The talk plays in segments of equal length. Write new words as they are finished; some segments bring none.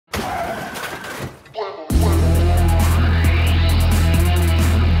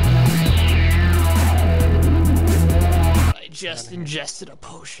just ingested a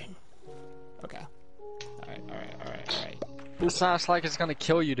potion. Okay. Alright. It sounds like it's gonna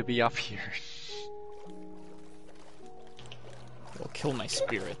kill you to be up here. It'll kill my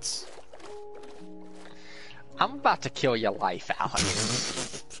spirits. I'm about to kill your life,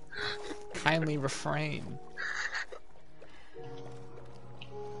 Alex. Kindly refrain.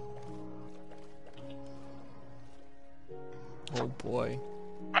 Oh boy.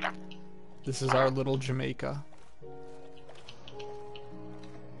 This is our little Jamaica.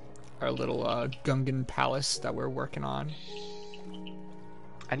 Our little Gungan palace that we're working on.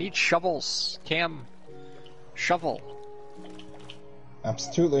 I need shovels. Cam. Shovel.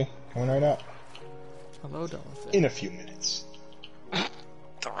 Absolutely. Coming right up. Hello, Dolphin. In a few minutes.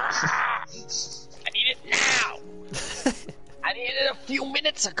 I need it now! I needed it a few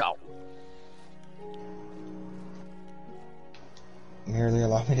minutes ago. Merely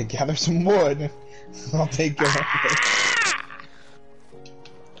allow me to gather some wood. I'll take care of it.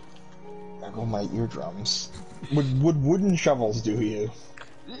 There go my eardrums. Would wooden shovels do you?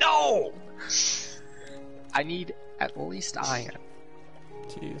 No! I need at least iron.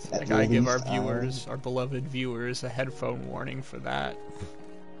 Jeez, I gotta give our viewers, our beloved viewers, a headphone warning for that.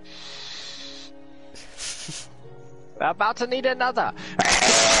 We're about to need another.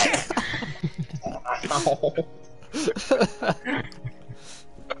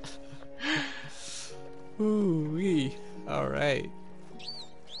 Ooh-wee. Alright.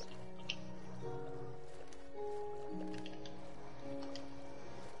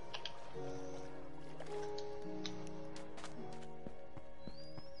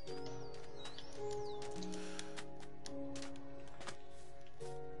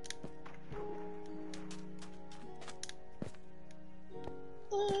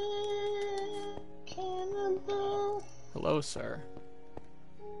 Hello, sir.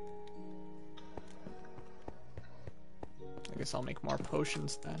 I guess I'll make more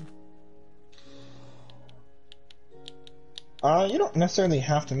potions then. You don't necessarily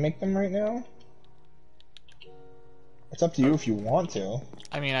have to make them right now. It's up to you if you want to.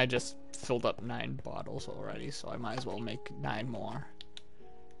 I mean, I just filled up 9 bottles already, so I might as well make 9 more.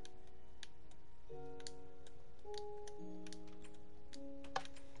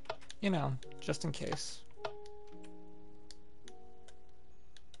 You know, just in case.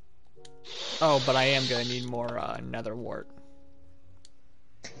 Oh, but I am gonna need more nether wart.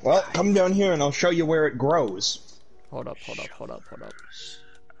 Well, come down here and I'll show you where it grows. Hold up. I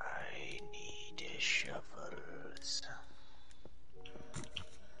need shovels.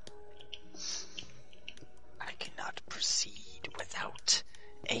 I cannot proceed without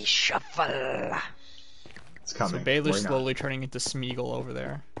a shovel. It's coming. So Baylor's slowly turning into Smeagol over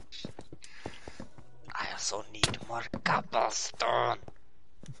there. I also need more cobblestone.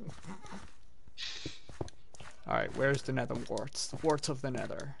 Alright, where's the nether warts? The warts of the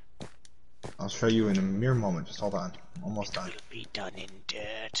nether. I'll show you in a mere moment. Just hold on. I'm almost done. Will be done in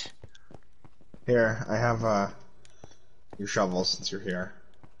dirt. Here, I have your shovels since you're here.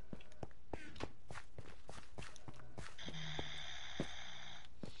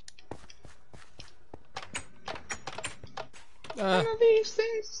 One of these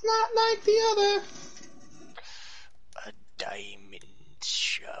things is not like the other. A diamond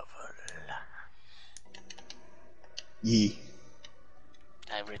shovel. Yee.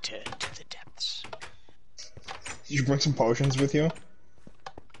 I return to the depths. Did you bring some potions with you?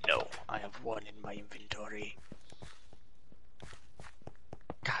 No, I have one in my inventory.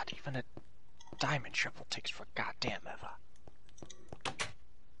 God, even a diamond shovel takes for goddamn ever.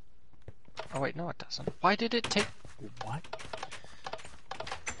 Oh wait, no it doesn't. Why did it take... What?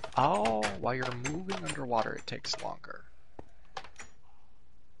 Oh, while you're moving underwater it takes longer.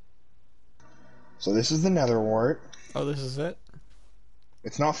 So this is the nether wart. Oh, this is it?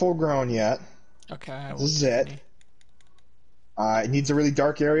 It's not full grown yet. Okay. This is it. It needs a really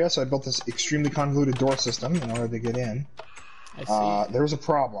dark area, so I built this extremely convoluted door system in order to get in. I see. There's a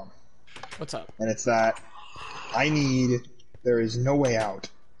problem. What's up? And it's that there is no way out.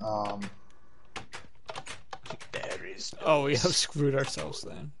 There is no... Oh, we have screwed ourselves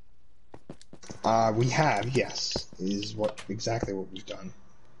then. We have, yes. Is exactly what we've done.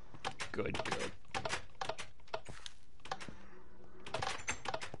 Good.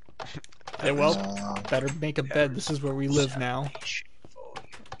 Hey, well, better make a bed. This is where we live now.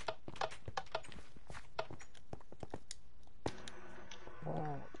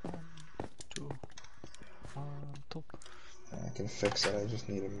 I can fix it. I just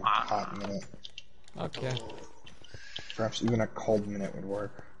need a hot minute. Okay. Perhaps even a cold minute would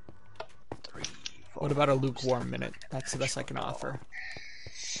work. What about a lukewarm minute? That's the best I can offer.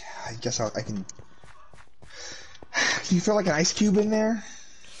 I guess I can Can you throw like an ice cube in there?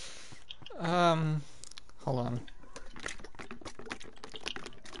 Hold on.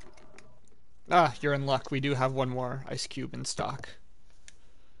 Ah, you're in luck. We do have one more ice cube in stock.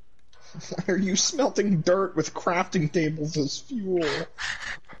 Why are you smelting dirt with crafting tables as fuel?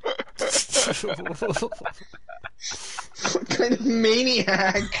 What kind of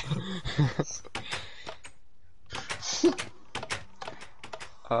maniac?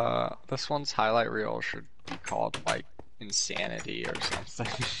 This one's highlight reel should be called, like, Insanity or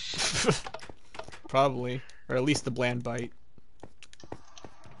something. Probably. Or at least the bland bite.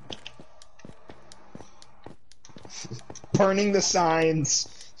 Burning the signs.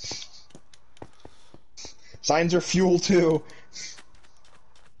 Signs are fuel too.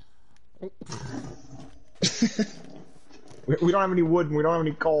 We don't have any wood and we don't have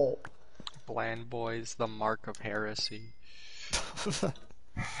any coal. Bland Boyz, the mark of heresy.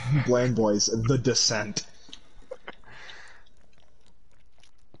 Bland Boyz, the descent.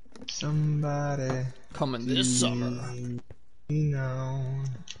 Somebody Coming this summer.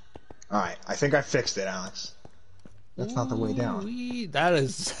 Alright, I think I fixed it, Alex. That's not the way down. Ooh-wee, that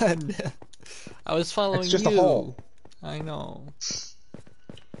is... I was following It's just you. a hole. I know.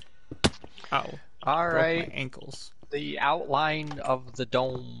 Ow. Alright. My ankles. The outline of the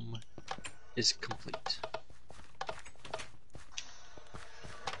dome is complete.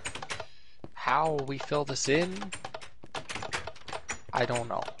 How we fill this in, I don't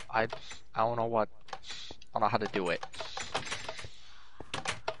know. I don't know what. I don't know how to do it.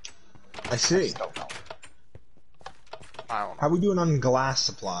 I see. I don't know. I don't know. How we doing on glass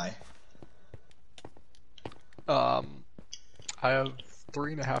supply? I have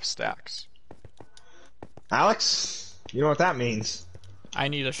 3.5 stacks. Alex, you know what that means. I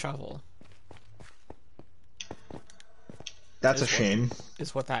need a shovel. That's a shame.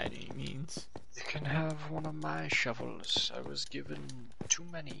 Is what that means. You can have one of my shovels. I was given too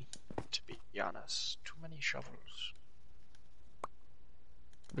many, to be honest. Too many shovels.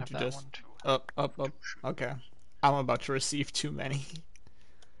 Would Have you that just... one too. Up. Okay. I'm about to receive too many.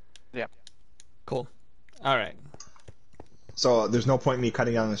 Yep. Cool. Alright. So there's no point in me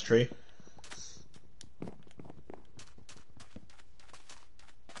cutting down this tree?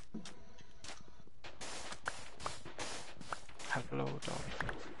 Hello, dolphin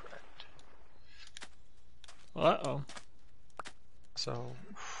friend. Uh-oh. So,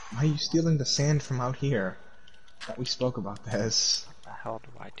 Why are you stealing the sand from out here? Thought we spoke about this. what the hell do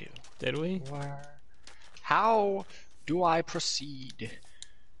I do? Did we? Where? How do I proceed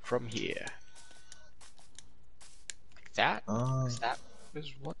from here? Like that? That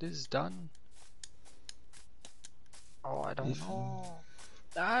is what is done? Oh, I don't know.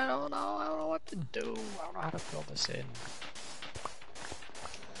 I don't know what to do. I don't know how to fill this in.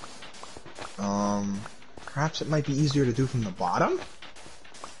 Perhaps it might be easier to do from the bottom?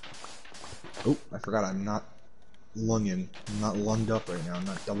 Oh, I forgot I'm not lunging. I'm not lunged up right now. I'm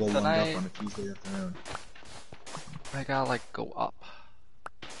not double lunged up on a Tuesday afternoon. I gotta, like, go up.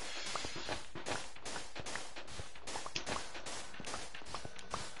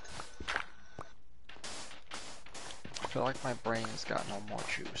 I feel like my brain's got no more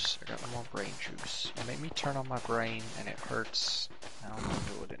juice. I got no more brain juice. You make me turn on my brain and it hurts. I don't want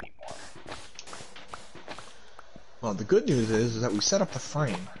to do it anymore. Well, the good news is that we set up the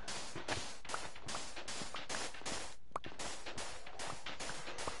frame.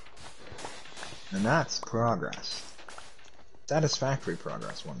 And that's progress. Satisfactory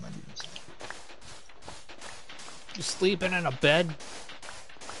progress, one might even say. You sleeping in a bed?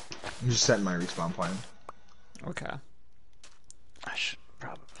 I'm just setting my respawn point. Okay.